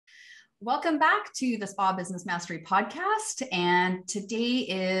Welcome back to the Spa Business Mastery podcast. And today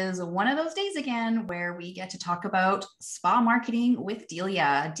is one of those days again where we get to talk about spa marketing with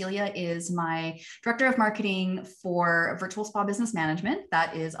Delia. Delia is my director of marketing for Virtual Spa Business Management.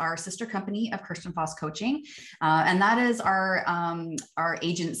 That is our sister company of Kirsten Foss Coaching. And that is our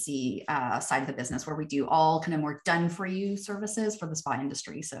agency side of the business where we do all kind of more done for you services for the spa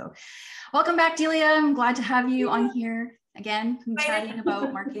industry. So welcome back, Delia. I'm glad to have you on here. Again, I'm chatting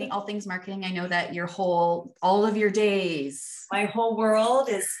about marketing, all things marketing. I know that all of your days. My whole world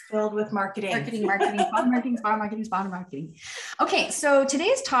is filled with marketing. Spa marketing. Okay, so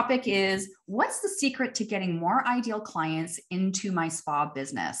today's topic is, what's the secret to getting more ideal clients into my spa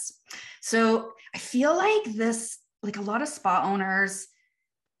business? So I feel like a lot of spa owners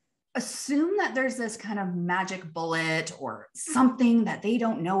assume that there's this kind of magic bullet or something that they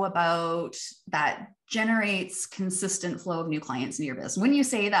don't know about that generates consistent flow of new clients into your business. When you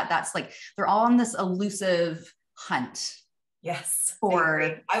say that, that's like they're all on this elusive hunt. Yes.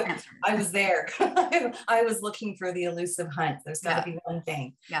 I was there. I was looking for the elusive hunt. There's got to be one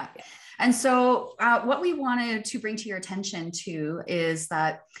thing. Yeah. And so what we wanted to bring to your attention to is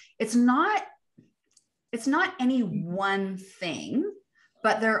that it's not any one thing,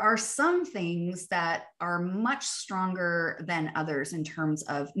 but there are some things that are much stronger than others in terms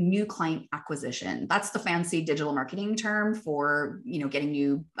of new client acquisition. That's the fancy digital marketing term for, getting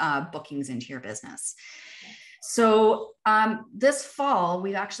new bookings into your business. So this fall,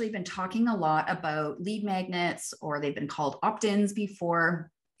 we've actually been talking a lot about lead magnets, or they've been called opt-ins before,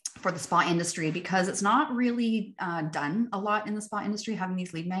 for the spa industry, because it's not really done a lot in the spa industry, having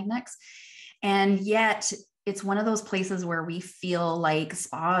these lead magnets. And yet it's one of those places where we feel like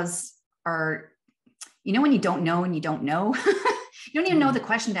spas are, when you don't know and you don't know, you don't even know the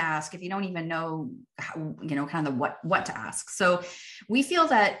question to ask if you don't even know how, kind of what to ask. So we feel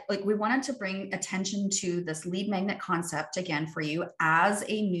that we wanted to bring attention to this lead magnet concept again for you as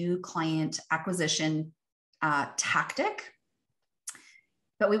a new client acquisition tactic.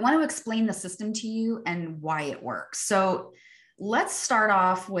 But we want to explain the system to you and why it works. So let's start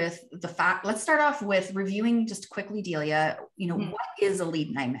off with reviewing just quickly, Delia, what is a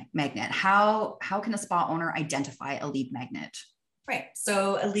lead magnet? How can a spa owner identify a lead magnet? Right.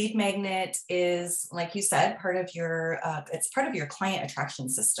 So a lead magnet is, like you said, it's part of your client attraction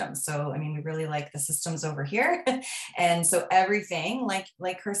system. So, we really like the systems over here. And so everything,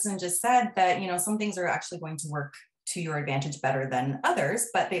 like Kirsten just said, that, some things are actually going to work to your advantage better than others,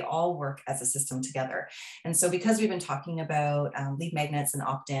 but they all work as a system together. And so because we've been talking about lead magnets and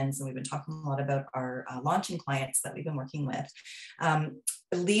opt-ins, and we've been talking a lot about our launching clients that we've been working with,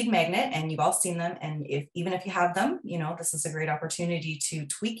 lead magnet, and you've all seen them. And even if you have them, this is a great opportunity to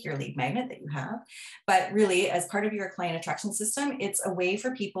tweak your lead magnet that you have. But really, as part of your client attraction system, it's a way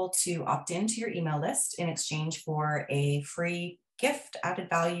for people to opt into your email list in exchange for a free gift, added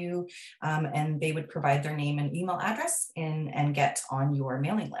value, and they would provide their name and email address and get on your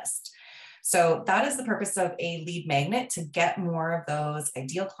mailing list. So that is the purpose of a lead magnet, to get more of those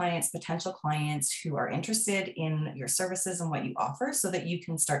ideal clients, potential clients who are interested in your services and what you offer, so that you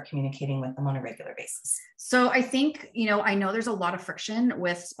can start communicating with them on a regular basis. So I think, I know there's a lot of friction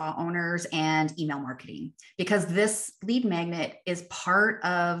with spa owners and email marketing, because this lead magnet is part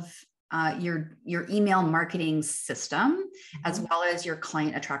of your email marketing system, as well as your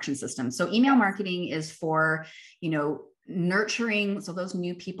client attraction system. So email marketing is for, nurturing. So those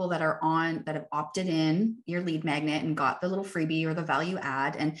new people that have opted in your lead magnet and got the little freebie or the value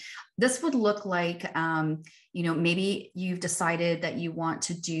add. And this would look like, maybe you've decided that you want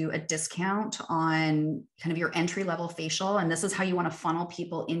to do a discount on kind of your entry level facial. And this is how you want to funnel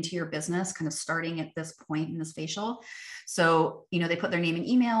people into your business, kind of starting at this point in this facial. So, they put their name and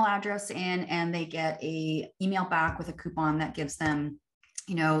email address in, and they get a email back with a coupon that gives them,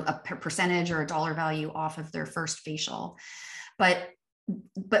 a percentage or a dollar value off of their first facial. But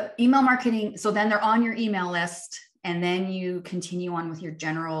email marketing, so then they're on your email list, and then you continue on with your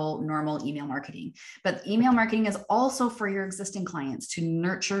general normal email marketing. But email marketing is also for your existing clients, to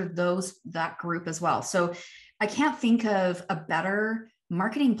nurture that group as well. So I can't think of a better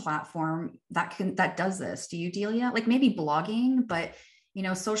marketing platform that does this. Do you, Delia? Like maybe blogging, but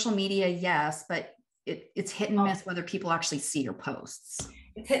social media, yes, but it's hit and miss whether people actually see your posts.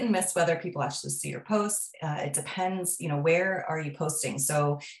 It's hit and miss whether people actually see your posts. It depends, where are you posting?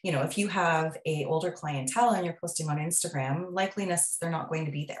 So, if you have a older clientele and you're posting on Instagram, likeliness they're not going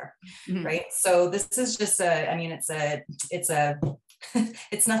to be there, right? So this is just it's a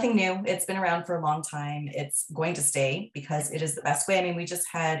it's nothing new. It's been around for a long time. It's going to stay because it is the best way. I mean, we just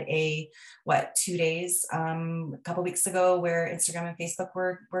had 2 days, a couple weeks ago where Instagram and Facebook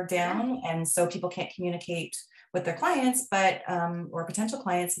were down. And so people can't communicate with their clients, but, or potential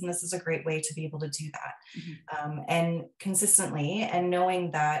clients. And this is a great way to be able to do that. And consistently, and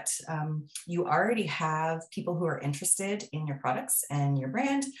knowing that you already have people who are interested in your products and your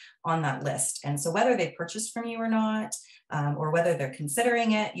brand on that list. And so whether they purchased from you or not, or whether they're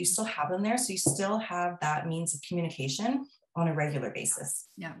considering it, you still have them there. So you still have that means of communication on a regular basis.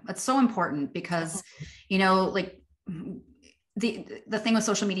 Yeah, that's so important because, like the thing with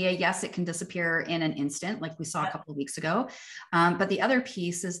social media, yes, it can disappear in an instant, like we saw a couple of weeks ago. But the other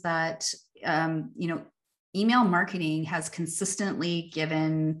piece is that, email marketing has consistently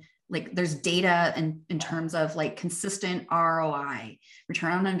given, like, there's data in terms of like consistent ROI,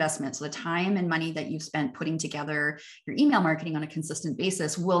 return on investment. So the time and money that you've spent putting together your email marketing on a consistent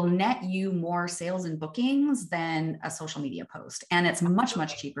basis will net you more sales and bookings than a social media post. And it's much,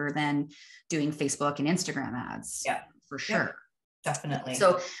 much cheaper than doing Facebook and Instagram ads. Yeah, for sure. Definitely.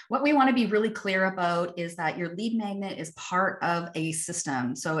 So what we want to be really clear about is that your lead magnet is part of a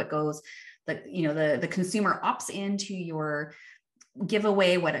system. So it goes, the consumer opts into your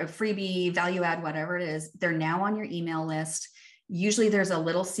giveaway, whatever freebie, value add, whatever it is, they're now on your email list. Usually there's a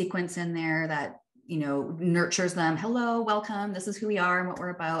little sequence in there that, nurtures them. Hello, welcome. This is who we are and what we're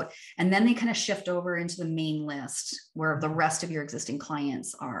about. And then they kind of shift over into the main list where the rest of your existing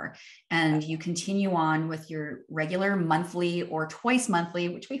clients are. And you continue on with your regular monthly or twice monthly,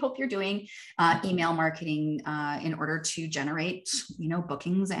 which we hope you're doing, email marketing in order to generate,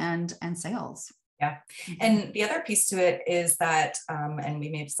 bookings and sales. Yeah. And the other piece to it is that, and we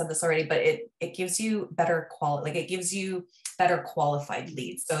may have said this already, but it gives you better quality, like it gives you better qualified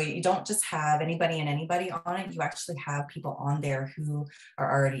leads. So you don't just have anybody and anybody on it. You actually have people on there who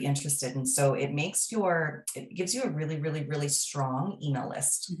are already interested. And so it gives you a really, really, really strong email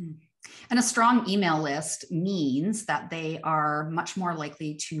list. Mm-hmm. And a strong email list means that they are much more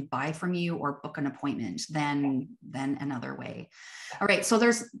likely to buy from you or book an appointment than another way. All right. So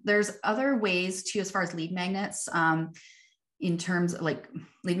there's other ways too, as far as lead magnets, in terms of like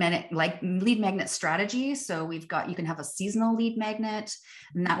lead magnet strategy. So you can have a seasonal lead magnet,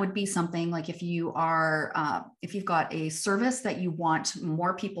 and that would be something like if you've got a service that you want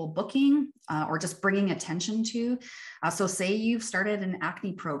more people booking or just bringing attention to. So say you've started an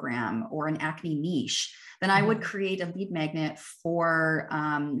acne program or an acne niche, then I would create a lead magnet for,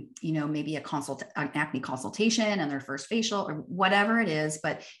 maybe an acne consultation and their first facial or whatever it is,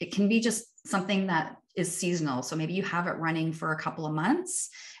 but it can be just something that is seasonal. So maybe you have it running for a couple of months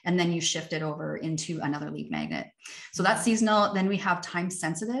and then you shift it over into another lead magnet. So that's seasonal. Then we have time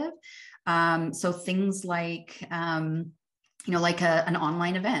sensitive. So things like, like an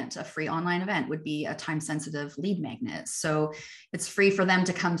online event, a free online event would be a time sensitive lead magnet. So it's free for them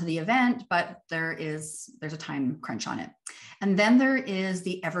to come to the event, but there's a time crunch on it. And then there is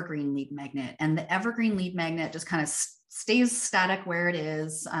the evergreen lead magnet, and the evergreen lead magnet just kind of stays static where it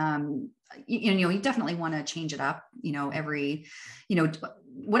is. You definitely want to change it up, every,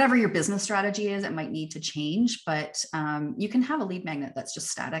 whatever your business strategy is, it might need to change, but you can have a lead magnet that's just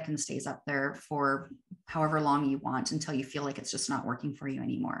static and stays up there for however long you want until you feel like it's just not working for you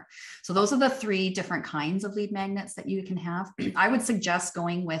anymore. So those are the 3 different kinds of lead magnets that you can have. I would suggest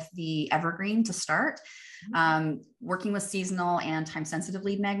going with the evergreen to start. Working with seasonal and time sensitive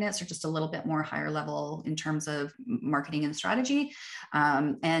lead magnets are just a little bit more higher level in terms of marketing and strategy.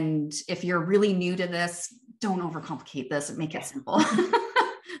 And if you're really new to this, don't overcomplicate this and make it simple.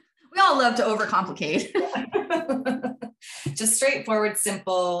 We all love to overcomplicate. Just straightforward,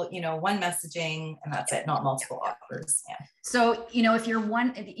 simple, one messaging, and that's it, not multiple offers. Yeah. So, if you're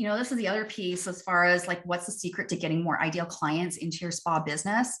this is the other piece as far as like, what's the secret to getting more ideal clients into your spa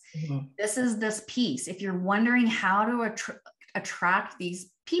business? This is this piece. If you're wondering how to attract these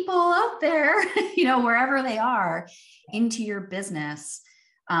people out there, wherever they are into your business,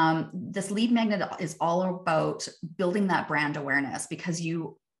 this lead magnet is all about building that brand awareness, because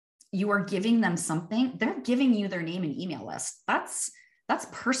you are giving them something. They're giving you their name and email list. That's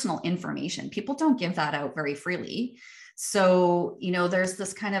personal information. People don't give that out very freely. So, there's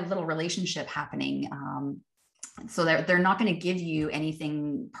this kind of little relationship happening. So they're not going to give you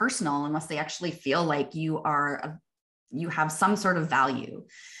anything personal unless they actually feel like you have some sort of value.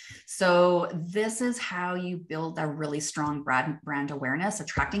 So this is how you build a really strong brand awareness,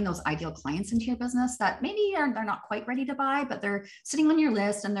 attracting those ideal clients into your business that maybe they're not quite ready to buy, but they're sitting on your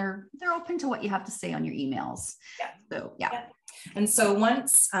list and they're open to what you have to say on your emails. Yeah. So, yeah. And so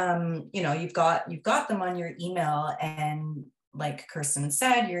once, you've got them on your email, and like Kirsten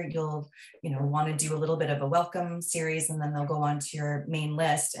said, you'll want to do a little bit of a welcome series, and then they'll go on to your main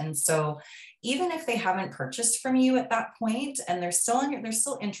list. And so even if they haven't purchased from you at that point and they're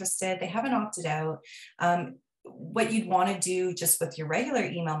still interested, they haven't opted out, what you'd want to do just with your regular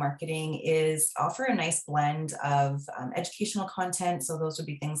email marketing is offer a nice blend of educational content. So those would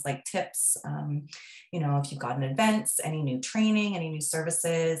be things like tips, if you've got an events, any new training, any new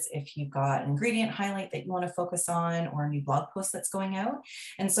services, if you've got an ingredient highlight that you want to focus on, or a new blog post that's going out.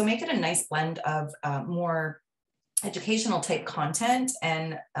 And so make it a nice blend of more educational type content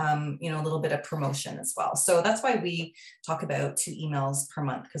and a little bit of promotion as well. So that's why we talk about 2 emails per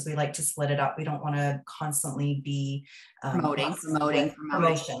month, because we like to split it up. We don't want to constantly be promotions,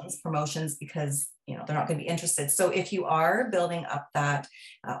 because they're not going to be interested. So if you are building up that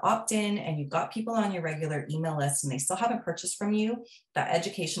opt-in and you've got people on your regular email list and they still haven't purchased from you, that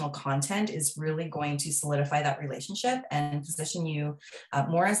educational content is really going to solidify that relationship and position you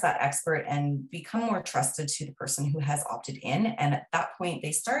more as that expert and become more trusted to the person who has opted in. And at that point,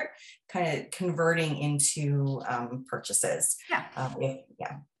 they start kind of converting into purchases.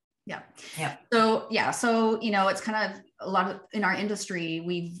 So it's kind of a lot of, in our industry,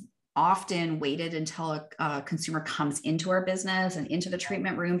 we've often waited until a consumer comes into our business and into the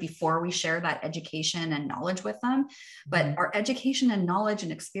treatment room before we share that education and knowledge with them. But our education and knowledge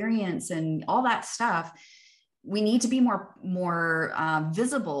and experience and all that stuff, we need to be more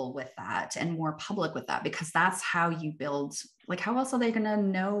visible with that and more public with that, because that's how you build. Like, how else are they going to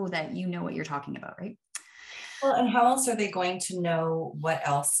know that you know what you're talking about, right? Well, and how else are they going to know what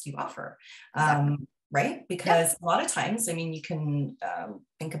else you offer? Exactly. Right? Because a lot of times, you can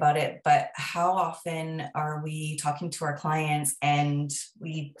think about it, but how often are we talking to our clients and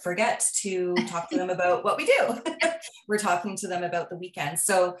we forget to talk to them about what we do? We're talking to them about the weekend.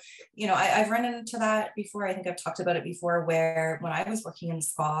 So, I've run into that before. I think I've talked about it before, where when I was working in the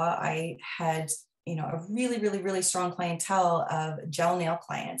spa, I had a really, really, really strong clientele of gel nail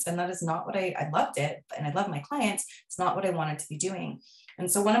clients. And that is not what I loved it. And I love my clients. It's not what I wanted to be doing. And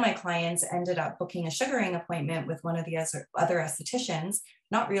so one of my clients ended up booking a sugaring appointment with one of the other estheticians,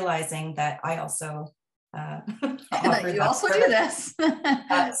 not realizing that I also offer you also do this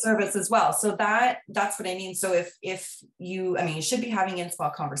service as well. So that's what I mean. So if you should be having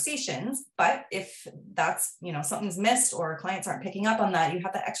in-spa conversations, but if that's, something's missed or clients aren't picking up on that, you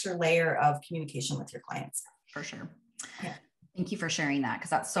have that extra layer of communication with your clients. For sure. Yeah. Thank you for sharing that,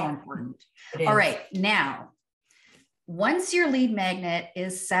 because that's so important. It is. All right. Now, once your lead magnet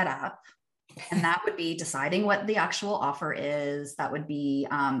is set up, and that would be deciding what the actual offer is, that would be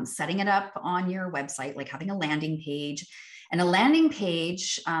setting it up on your website, like having a landing page. And a landing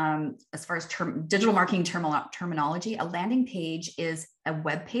page, as far as digital marketing terminology, a landing page is a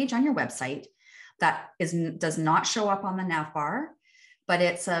web page on your website that does not show up on the nav bar, but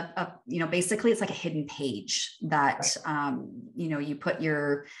it's basically it's like a hidden page that, you put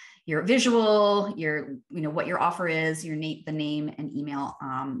your visual, what your offer is, the name and email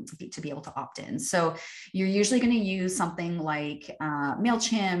to be able to opt in. So you're usually going to use something like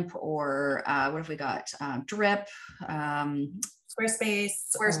MailChimp, or what have we got? Drip, Squarespace.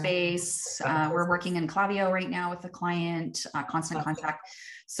 We're working in Klaviyo right now with a client, Constant Contact.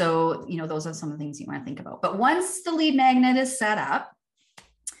 So, those are some of the things you want to think about. But once the lead magnet is set up,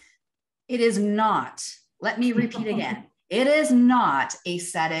 it is not, let me repeat again, it is not a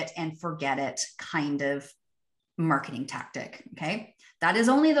set it and forget it kind of marketing tactic. Okay. That is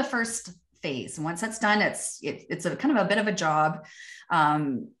only the first phase. Once that's done, it's a kind of a bit of a job.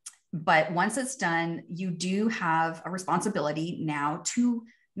 But once it's done, you do have a responsibility now to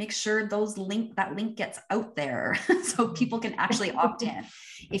make sure that link gets out there so people can actually opt in.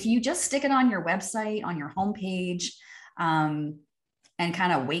 If you just stick it on your website, on your homepage, and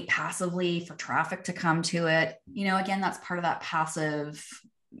kind of wait passively for traffic to come to it, again, that's part of that passive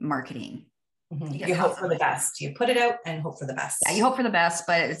marketing. You hope for the best. You put it out and hope for the best. Yeah, you hope for the best,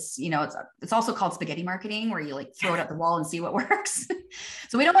 but it's also called spaghetti marketing, where you throw it at the wall and see what works.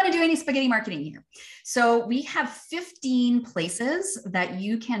 So we don't want to do any spaghetti marketing here. So we have 15 places that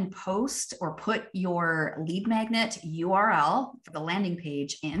you can post or put your lead magnet URL for the landing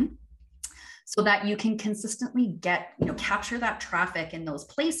page in, so that you can consistently capture that traffic in those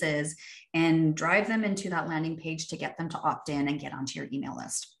places and drive them into that landing page to get them to opt in and get onto your email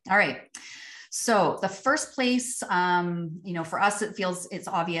list. All right. So the first place, for us, it's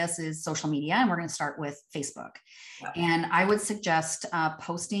obvious, is social media. And we're going to start with Facebook. And I would suggest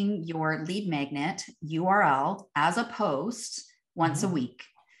posting your lead magnet URL as a post once a week,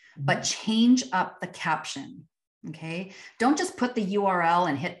 but change up the caption. Okay. Don't just put the URL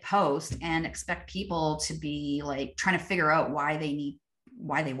and hit post and expect people to be like trying to figure out why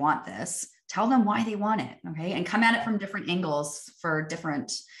they want this. Tell them why they want it. Okay. And come at it from different angles for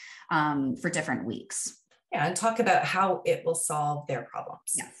different weeks. Yeah. And talk about how it will solve their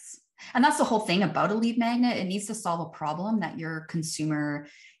problems. Yes. And that's the whole thing about a lead magnet. It needs to solve a problem that your consumer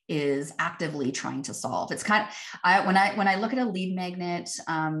is actively trying to solve. It's kind of, when I look at a lead magnet,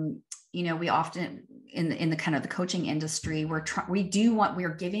 we often in the kind of the coaching industry, we're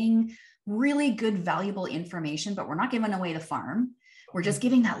giving really good, valuable information, but we're not giving away the farm. We're just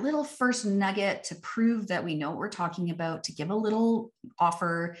giving that little first nugget to prove that we know what we're talking about, to give a little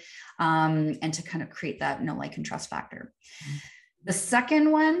offer, and to kind of create that know, like, and trust factor. The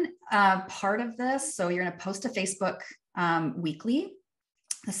second one, part of this, so you're going to post to Facebook weekly.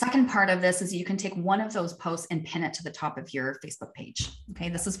 The second part of this is you can take one of those posts and pin it to the top of your Facebook page. Okay,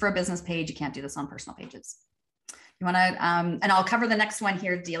 this is for a business page. You can't do this on personal pages. You want to, and I'll cover the next one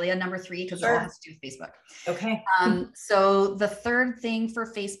here, Delia, number 3, because it all has to do with Facebook. Okay. So the third thing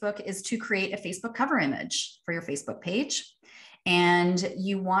for Facebook is to create a Facebook cover image for your Facebook page. And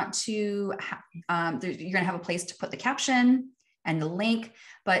you want to, you're going to have a place to put the caption and the link,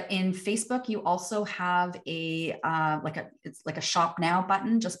 but in Facebook, you also have it's like a shop now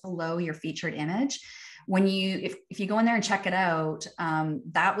button just below your featured image. When if you go in there and check it out,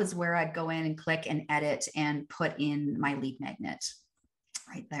 that was where I'd go in and click and edit and put in my lead magnet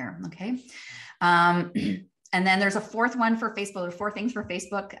right there. Okay. And then there's a fourth one for Facebook. There are 4 things for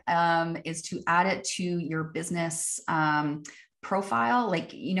Facebook, is to add it to your business profile.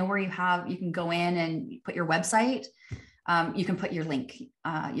 Like, where you can go in and put your website. You can put your link,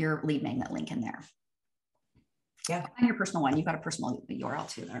 your lead magnet link in there. Yeah. And your personal one. You've got a personal URL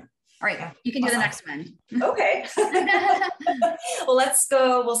too there. All right. Yeah. You can do the next one. Okay. Well, let's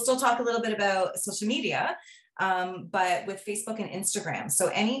go. We'll still talk a little bit about social media, but with Facebook and Instagram. So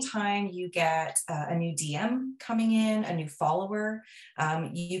anytime you get a new DM coming in, a new follower,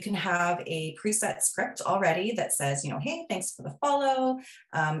 you can have a preset script already that says, hey, thanks for the follow.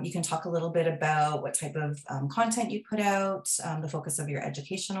 You can talk a little bit about what type of content you put out, the focus of your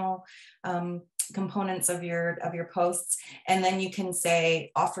educational components of your posts, and then you can say,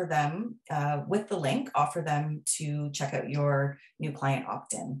 offer them with the link, offer them to check out your new client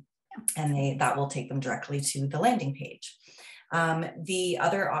opt-in, and that will take them directly to the landing page. The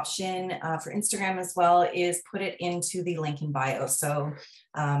other option for Instagram as well is put it into the link in bio. So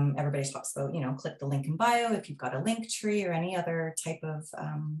everybody talks about, click the link in bio if you've got a link tree or any other type of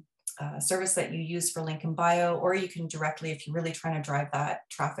service that you use for link in bio, or you can directly, if you're really trying to drive that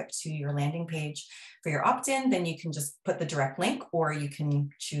traffic to your landing page for your opt-in, then you can just put the direct link, or you can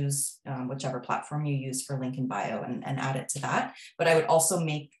choose whichever platform you use for link in bio and add it to that. But I would also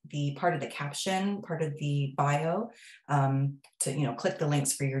make the part of the caption, part of the bio, to, click the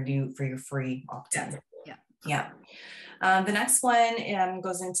links for your free opt-in. Yeah. The next one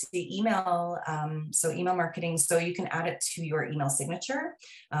goes into the email, so email marketing. So you can add it to your email signature.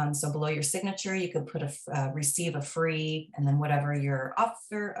 So below your signature, you could put receive a free, and then whatever your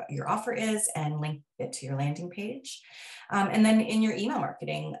offer is, and link it to your landing page. And then in your email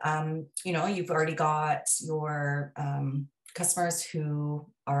marketing, you've already got your customers who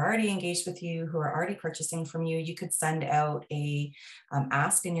are already engaged with you, who are already purchasing from you. You could send out a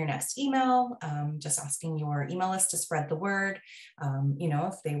ask in your next email, just asking your email list to spread the word.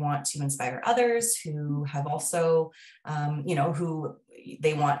 If they want to inspire others who have also, who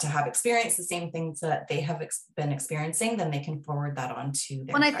they want to have experienced the same things that they have been experiencing, then they can forward that on to them.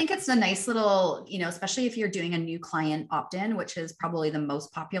 Well, I think it's a nice little, especially if you're doing a new client opt-in, which is probably the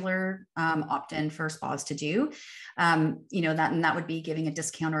most popular opt-in for spas to do, that would be giving a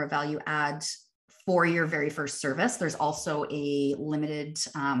discount or a value add for your very first service. There's also a limited,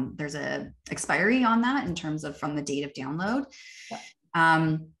 there's a expiry on that in terms of from the date of download.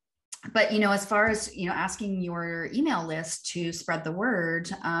 Yeah. But, as far as, asking your email list to spread the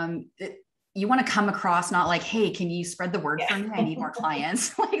word, you want to come across not like, hey, can you spread the word for me? I need more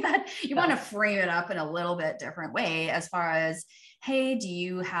clients like that. You want to frame it up in a little bit different way, as far as, hey, do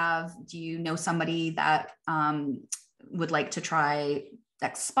you know somebody that would like to try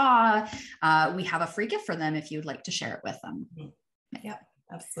X spa? We have a free gift for them if you'd like to share it with them. Yeah,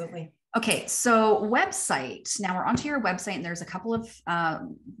 absolutely. Okay, so website. Now we're onto your website, and there's a couple of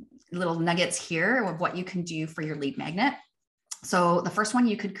little nuggets here of what you can do for your lead magnet. So the first one,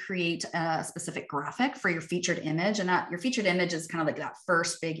 you could create a specific graphic for your featured image, and your featured image is kind of like that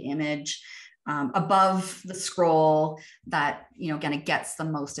first big image above the scroll that, kind of gets the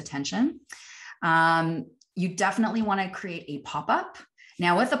most attention. You definitely want to create a pop-up.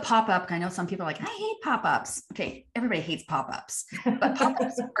 Now with a pop-up, I know some people are like, I hate pop-ups. Okay, everybody hates pop-ups, but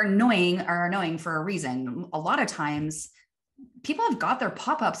pop-ups are annoying for a reason. A lot of times people have got their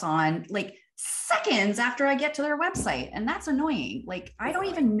pop-ups on like seconds after I get to their website, and that's annoying. Like, I don't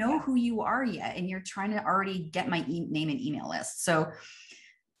even know who you are yet, and you're trying to already get my name and email list. So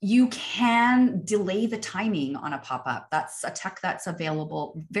you can delay the timing on a pop-up. That's a tech that's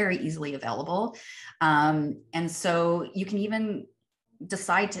available, very easily available. And so you can even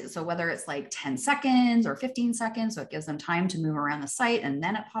decide to, so whether it's like 10 seconds or 15 seconds, so it gives them time to move around the site and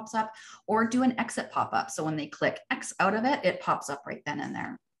then it pops up, or do an exit pop-up. So when they click X out of it, it pops up right then and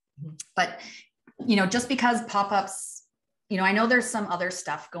there. But, just because pop-ups, I know there's some other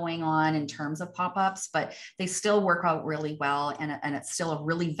stuff going on in terms of pop-ups, but they still work out really well. And it's still a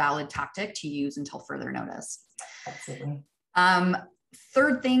really valid tactic to use until further notice. Absolutely.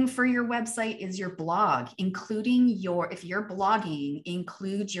 Third thing for your website is your blog, including if you're blogging,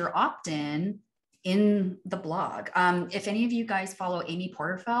 include your opt-in in the blog. If any of you guys follow Amy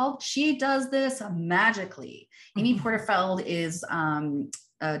Porterfeld, she does this magically. Amy Porterfeld is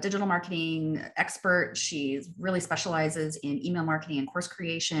a digital marketing expert. She really specializes in email marketing and course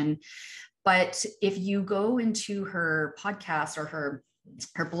creation. But if you go into her podcast or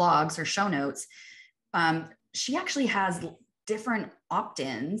her blogs or show notes, she actually has different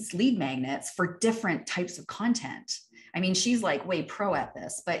opt-ins, lead magnets for different types of content. I mean, she's like way pro at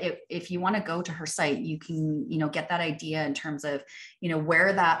this, but if you want to go to her site, you can, get that idea in terms of,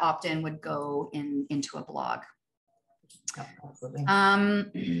 where that opt-in would go into a blog. Absolutely.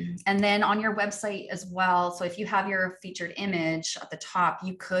 And then on your website as well. So if you have your featured image at the top,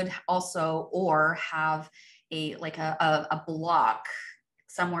 you could also, or have a block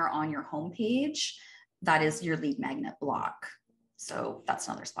somewhere on your homepage that is your lead magnet block. So that's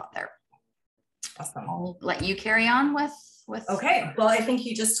another spot there. Awesome. I'll let you carry on with. Okay. Well, I think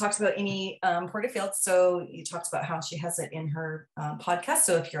you just talked about Amy Porterfield. So you talked about how she has it in her podcast.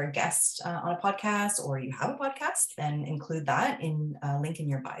 So if you're a guest on a podcast or you have a podcast, then include that in a link in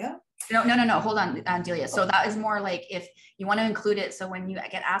your bio. No. Hold on, Delia. So that is more like if you want to include it. So when you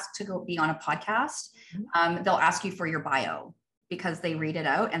get asked to go be on a podcast, they'll ask you for your bio, because they read it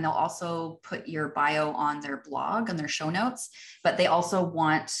out, and they'll also put your bio on their blog and their show notes, but they also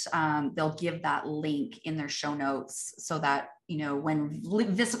want, they'll give that link in their show notes so that, when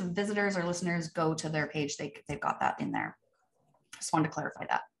visitors or listeners go to their page, they've got that in there. Just wanted to clarify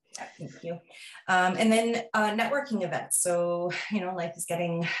that. Thank you. And then networking events. So, life is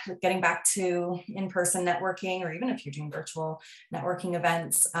getting back to in-person networking, or even if you're doing virtual networking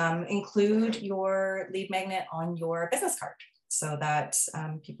events, include your lead magnet on your business card, so that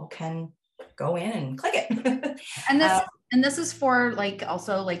people can go in and click it. and this is for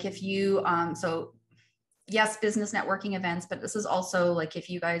also if you, so yes, business networking events, but this is also if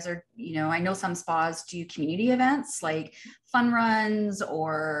you guys are, I know some spas do community events like fun runs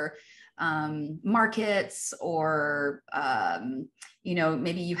or markets, or,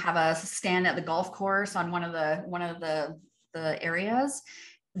 maybe you have a stand at the golf course on one of the areas.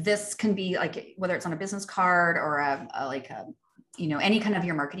 This can be whether it's on a business card or any kind of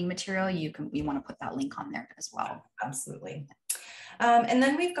your marketing material, you want to put that link on there as well. Absolutely. And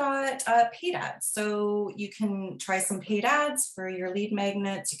then we've got paid ads. So you can try some paid ads for your lead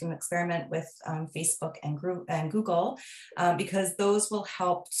magnets. You can experiment with Facebook and Google, because those will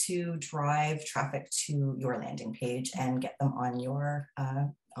help to drive traffic to your landing page and get them on your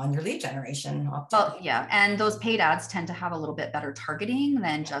lead generation. Well, yeah, and those paid ads tend to have a little bit better targeting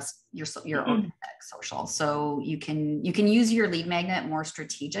than just your organic social. So you can use your lead magnet more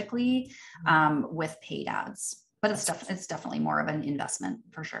strategically with paid ads. But it's definitely more of an investment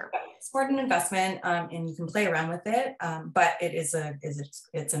for sure. It's more of an investment, and you can play around with it. But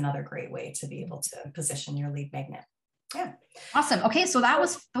it's another great way to be able to position your lead magnet. Yeah. Awesome. Okay, so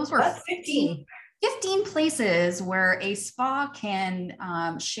those were 15 places where a spa can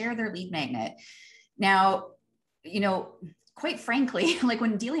share their lead magnet. Now, quite frankly,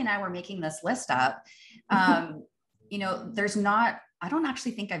 when Delia and I were making this list up, I don't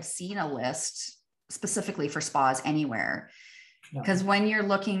actually think I've seen a list specifically for spas anywhere. Because when you're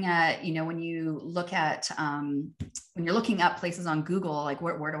looking at, when you're looking up places on Google,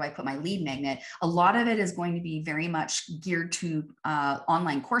 where do I put my lead magnet? A lot of it is going to be very much geared to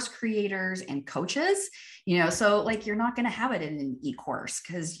online course creators and coaches, so you're not going to have it in an e-course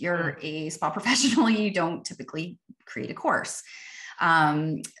because you're a spa professional. You don't typically create a course.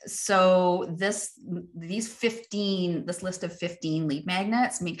 So this list of 15 lead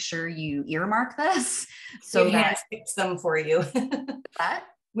magnets, make sure you earmark this so that fix them for you. That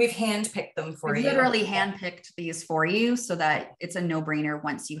We've handpicked them for We've you. literally handpicked these for you so that it's a no-brainer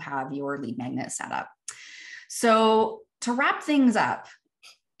once you have your lead magnet set up. So to wrap things up,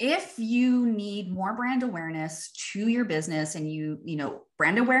 if you need more brand awareness to your business, and you know,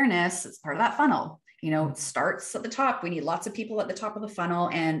 brand awareness is part of that funnel. You know, it starts at the top. We need lots of people at the top of the funnel,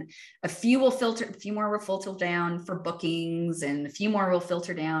 and a few more will filter down for bookings, and a few more will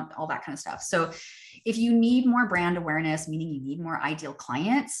filter down, all that kind of stuff. So if you need more brand awareness, meaning you need more ideal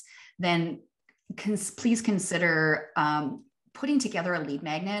clients, then please consider putting together a lead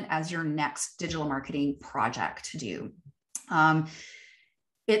magnet as your next digital marketing project to do.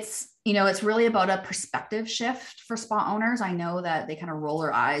 It's really about a perspective shift for spa owners. I know that they kind of roll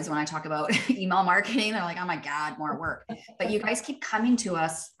their eyes when I talk about email marketing. They're like, oh my God, more work. But you guys keep coming to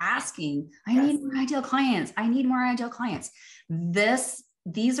us asking, I need more ideal clients. I need more ideal clients.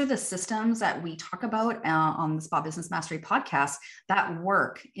 These are the systems that we talk about on the Spa Business Mastery podcast that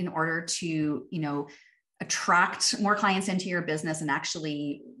work in order to, attract more clients into your business and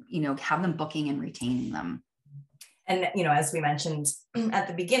actually, have them booking and retaining them. And, as we mentioned at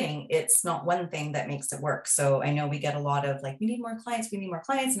the beginning, it's not one thing that makes it work. So I know we get a lot of like, we need more clients,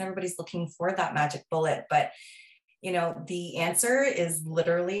 and everybody's looking for that magic bullet, but the answer is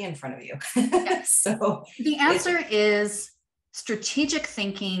literally in front of you. So the answer is strategic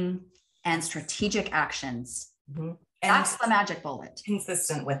thinking and strategic actions. Mm-hmm. That's the magic bullet.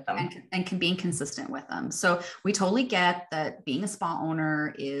 Consistent with them. And being consistent with them. So we totally get that being a spa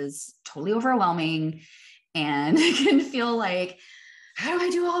owner is totally overwhelming and it can feel like, how do I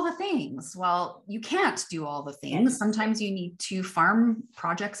do all the things? Well, you can't do all the things. Sometimes you need to farm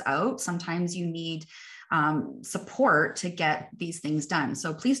projects out. Sometimes you need support to get these things done.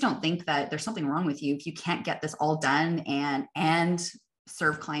 So please don't think that there's something wrong with you if you can't get this all done and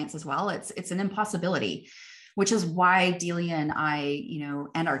serve clients as well. It's an impossibility, which is why Delia and I,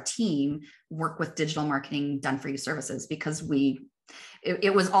 and our team work with digital marketing done for you services, because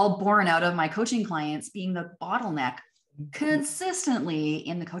it was all born out of my coaching clients being the bottleneck consistently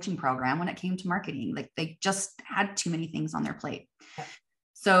in the coaching program when it came to marketing. Like they just had too many things on their plate.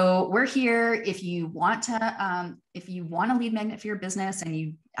 So we're here. If you want a lead magnet for your business and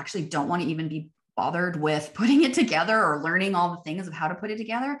you actually don't want to even be bothered with putting it together or learning all the things of how to put it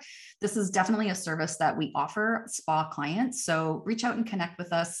together, this is definitely a service that we offer spa clients. So reach out and connect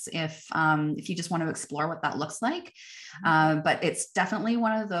with us if you just want to explore what that looks like. But it's definitely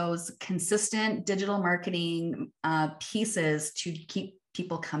one of those consistent digital marketing pieces to keep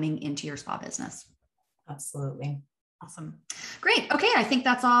people coming into your spa business. Absolutely. Awesome. Great. Okay. I think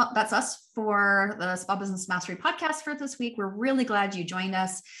that's all. That's us for the Spa Business Mastery podcast for this week. We're really glad you joined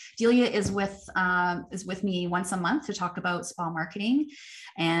us. Delia is with me once a month to talk about spa marketing.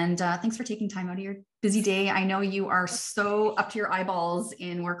 And thanks for taking time out of your busy day. I know you are so up to your eyeballs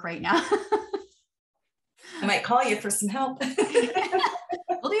in work right now. I might call you for some help.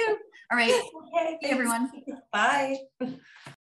 Will do. All right. Okay, hey, everyone. Bye.